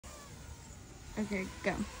Okay,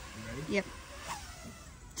 go. You ready? Yep.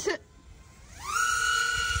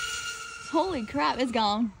 Holy crap, it's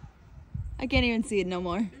gone. I can't even see it no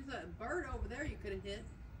more. There's a bird over there you could have hit.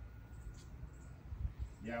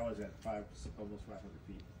 Yeah, I was at almost 500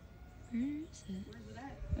 feet. Where is it? Where's it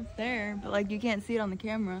at? Up there, but like you can't see it on the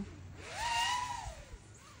camera.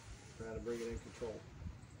 Trying to bring it in control.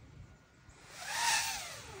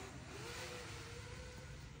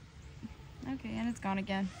 Okay, and it's gone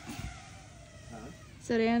again. Huh?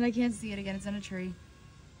 So, and I can't see it again. It's in a tree. You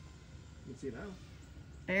can see it now.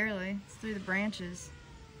 Barely. It's through the branches.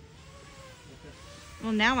 Okay.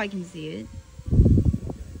 Well, now I can see it.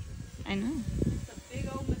 I know. It's a big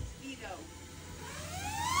old mosquito.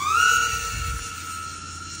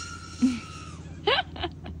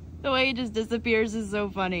 The way he just disappears is so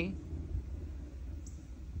funny.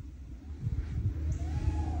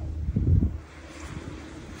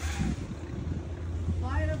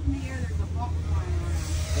 Fly it up in the air, there's a hawk flying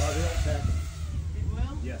around. Well, it'll attack him. It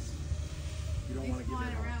will? Yes. You don't He's want to get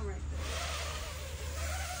flying that. around right there.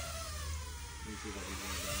 Let me see if I can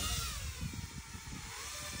get it down.